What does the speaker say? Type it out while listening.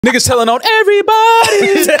Niggas telling on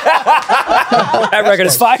everybody. That record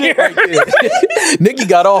is fire. Nicki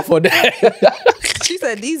got off on that. She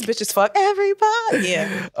said, these bitches fuck everybody.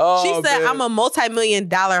 Yeah. Oh, she said, man. I'm a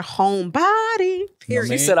multi-million-dollar homebody. Period.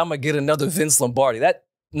 She said, I'm going to get another Vince Lombardi.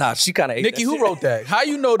 Nah, she kind of ate Nicki, who wrote that? How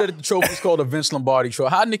you know that the trophy is called a Vince Lombardi Trophy?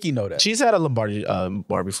 How Nicki know that? She's had a Lombardi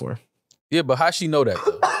bar before. Yeah, but how she know that,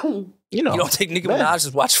 though? You know. You don't think Nicki Minaj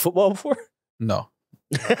has watched football before? No.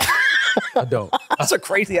 I don't. That's a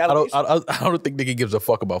crazy allegation. I don't think Nicki gives a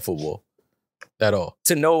fuck about football at all.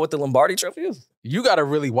 To know what the Lombardi Trophy is? You got to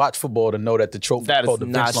really watch football to know that the trophy is called the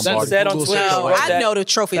Vince Lombardi. Said on Twitter. No, I know the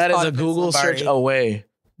trophy is that called is a Google Vince search Lombardi. away.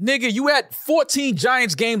 Nigga, you had 14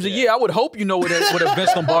 Giants games a year. I would hope you know what a Vince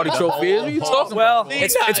Lombardi Trophy is. What are you talking Well, about?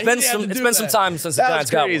 it's been some time since the Giants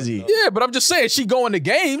got one. Yeah, but I'm just saying, she going to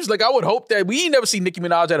games. Like, I would hope that we ain't never seen Nicki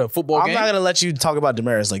Minaj at a football game. I'm not going to let you talk about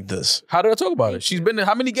Demaris like this. How did I talk about it? She's been to,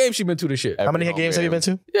 how many games she been to this shit? How many games have you been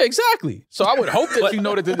to? Yeah, exactly. So I would hope that you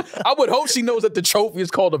know that I would hope she knows that the trophy is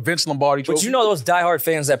called a Vince Lombardi Trophy. But you know those diehard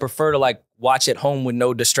fans that prefer to like watch at home with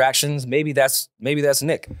no distractions? Maybe that's Nick.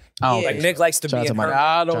 I don't Like think Nick likes to be in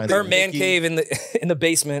her man cave in the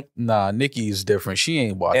basement. Nah, Nicki is different. She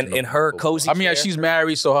ain't watching. And in her cozy I mean, chair. she's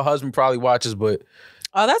married, so her husband probably watches, but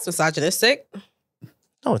Oh, that's misogynistic.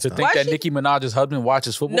 No, it's to not. think Why that she- Nicki Minaj's husband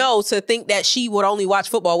watches football? No, to think that she would only watch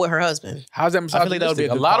football with her husband. How's that I feel like that would be misogynistic?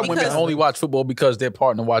 a A good lot of point. women Because- only watch football because their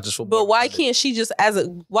partner watches football. But why can't she just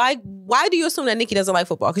why do you assume that Nicki doesn't like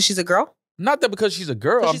football? Because she's a girl? Not that because she's a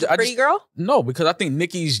girl. 'Cause she's a pretty girl? No, because I think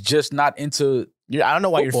Nicki's just not into. I don't know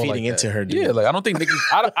why you're football feeding like into that. her. Dude. Yeah, like I don't think Nicki.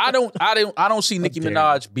 I don't see Nicki dare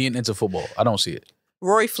Minaj being into football. I don't see it.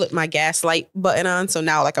 Rory flipped my gaslight button on, so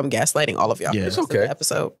now like I'm gaslighting all of y'all. Yeah. for It's the rest of okay. the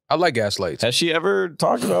episode. I like gaslights. Has she ever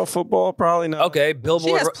talked about football? Probably not. Okay, She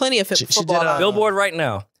Billboard. has plenty of She football. did, on. Billboard right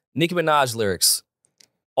now. Nicki Minaj lyrics.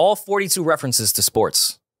 All 42 references to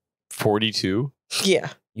sports. 42. Yeah.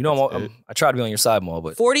 You know, I try to be on your side more,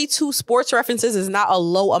 but 42 sports references is not a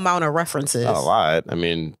low amount of references. Not a lot. I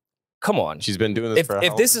mean, come on. she's been doing this for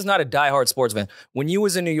If this is not a diehard sports fan, when you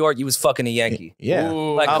was in New York, you was fucking a Yankee. Yeah.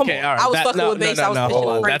 Like, come Okay, on. all right. I was fucking with Bass, I was pitching with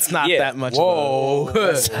Frankie. That's not Yeah. that much.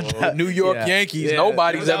 Whoa, New York Yeah. Yankees. Yeah.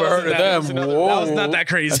 Nobody's That ever heard of them. That Whoa, was not that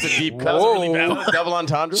crazy. That's a deep cut. That was really bad. Double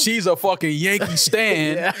entendre. She's a fucking Yankee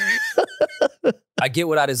stan. I get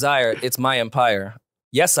what I desire. It's my empire.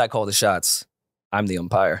 Yes, I call the shots. I'm the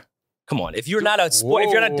umpire. Come on. If you're not a sport,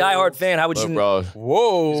 if you're not a diehard fan, how would Look, you bro.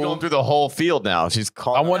 Whoa. She's going through the whole field now. She's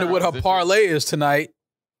calling. I wonder what her parlay is tonight.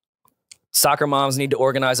 Soccer moms need to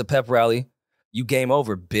organize a pep rally. You game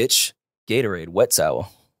over, bitch. Gatorade, wet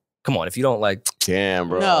towel. Come on, if you don't like. Damn,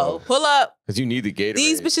 bro. No, pull up. Because you need the Gatorade.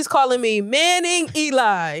 These bitches calling me Manning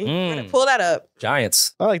Eli. Pull that up.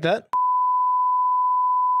 Giants. I like that.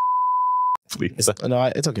 Please. No,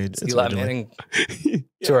 it's okay. It's Eli okay. Manning.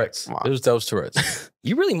 Tourette's. come on. That was Tourette's.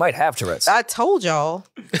 You really might have Tourette's. I told y'all.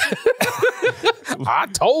 I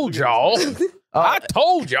told y'all. I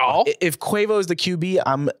told y'all. If Quavo is the QB,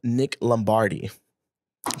 I'm Nick Lombardi.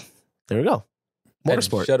 There we go.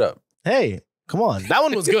 Motorsport. Shut up. Hey, come on. That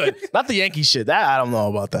one was good. Not the Yankee shit. That I don't know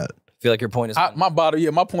about that. I feel like your point is. My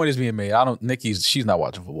point is being made. She's not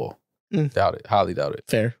watching football. Doubt it. Highly doubt it.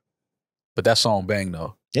 Fair. But that song bang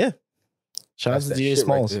though. Yeah. Shout out to That's that DJ shit right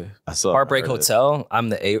Smalls. there. I saw. Heartbreak I heard it. Hotel.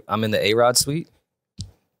 I'm in the A-Rod suite.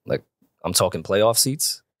 Like, I'm talking playoff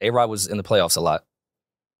seats. A-Rod was in the playoffs a lot.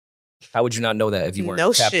 How would you not know that if you weren't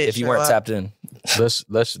No tapped, shit, if you weren't Sherlock. tapped in?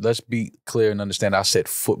 Let's be clear and understand. I said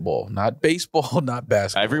football, not baseball, not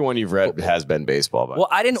basketball. Everyone you've read Football. has been baseball. But Well,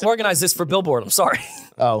 I didn't organize this for Billboard. I'm sorry.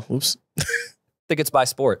 I Oh, oops. think it's by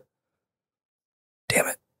sport. Damn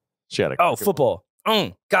it. she had a Oh, football.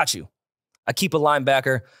 Got you. I keep a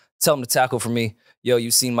linebacker. Tell him to tackle for me. Yo,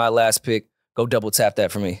 you seen my last pick. Go double tap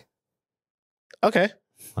that for me. Okay.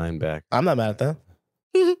 linebacker. I'm not mad at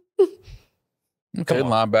that. Okay,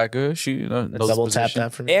 linebacker. She knows Double the tap position.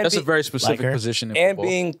 that for me. And That's a be- very specific Like her. position in And football.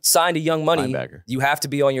 being signed to Young Money, Linebacker. you have to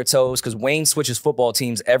be on your toes because Wayne switches football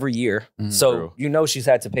teams every year. So True. you know she's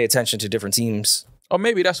had to pay attention to different teams. Or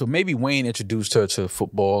maybe that's what. Maybe Wayne introduced her to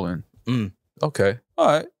football and. Okay, all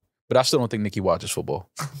right. But I still don't think Nicki watches football.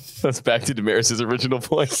 That's back to Demaris' original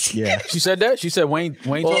point. Yeah. She said that. She said Wayne.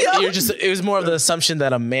 Well, told- it was more of the assumption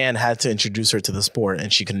that a man had to introduce her to the sport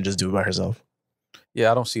and she couldn't just do it by herself. Yeah,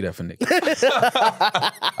 I don't see that for Nicki.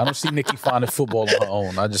 I don't see Nicki finding football on her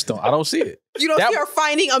own. I just don't. I don't see it. You don't That- see her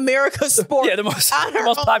finding America's sport. Yeah, the most on her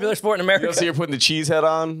own. popular sport in You America. don't see her putting the cheese head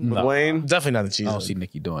on with No. Wayne? Definitely not the cheese. I don't see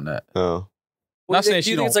Nicki doing that. Oh. What Not do you saying think, she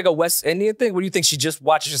do you think don't- it's like a West Indian thing? What do you think she just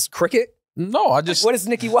watches cricket? No, I just. What does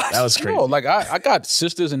Nicki watch? That was crazy. No, like I got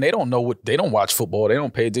sisters and they don't know what they don't watch football. They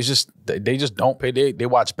don't pay. They just don't pay. They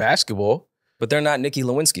watch basketball. But they're not Nicki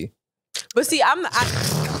Lewinsky. But see,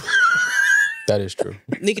 That is true.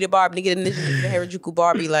 Nicki the Barbie, Nicki the Harajuku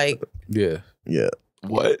Barbie, like. Yeah. Yeah.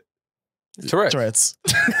 What? Correct. Tourette's.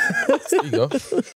 There you go.